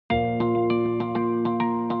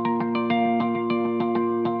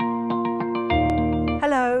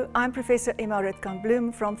I'm Professor Emma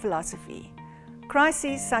Ruttkamp-Bloem from philosophy.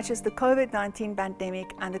 Crises such as the COVID-19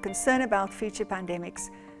 pandemic and the concern about future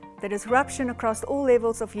pandemics, the disruption across all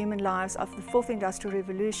levels of human lives of the fourth industrial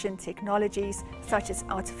revolution technologies such as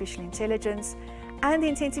artificial intelligence, and the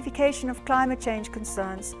intensification of climate change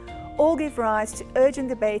concerns all give rise to urgent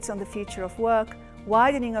debates on the future of work,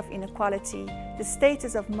 widening of inequality, the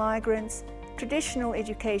status of migrants, traditional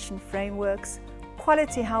education frameworks,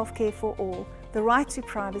 quality healthcare for all, the right to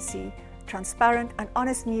privacy, transparent and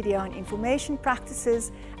honest media and information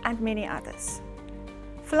practices, and many others.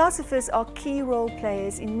 Philosophers are key role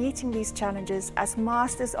players in meeting these challenges as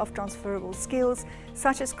masters of transferable skills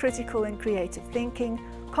such as critical and creative thinking,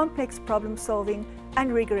 complex problem solving,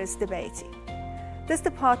 and rigorous debating. This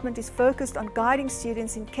department is focused on guiding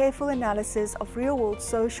students in careful analysis of real-world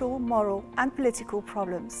social, moral, and political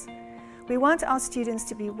problems. We want our students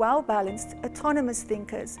to be well-balanced, autonomous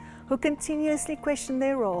thinkers who continuously question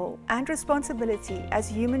their role and responsibility as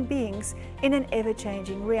human beings in an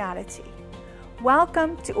ever-changing reality.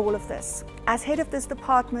 Welcome to all of this. As head of this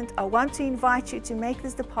department, I want to invite you to make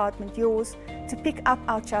this department yours, to pick up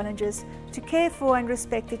our challenges, to care for and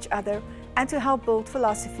respect each other, and to help build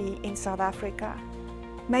philosophy in South Africa.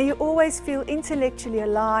 May you always feel intellectually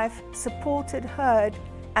alive, supported, heard,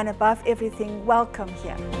 and above everything, welcome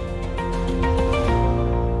here.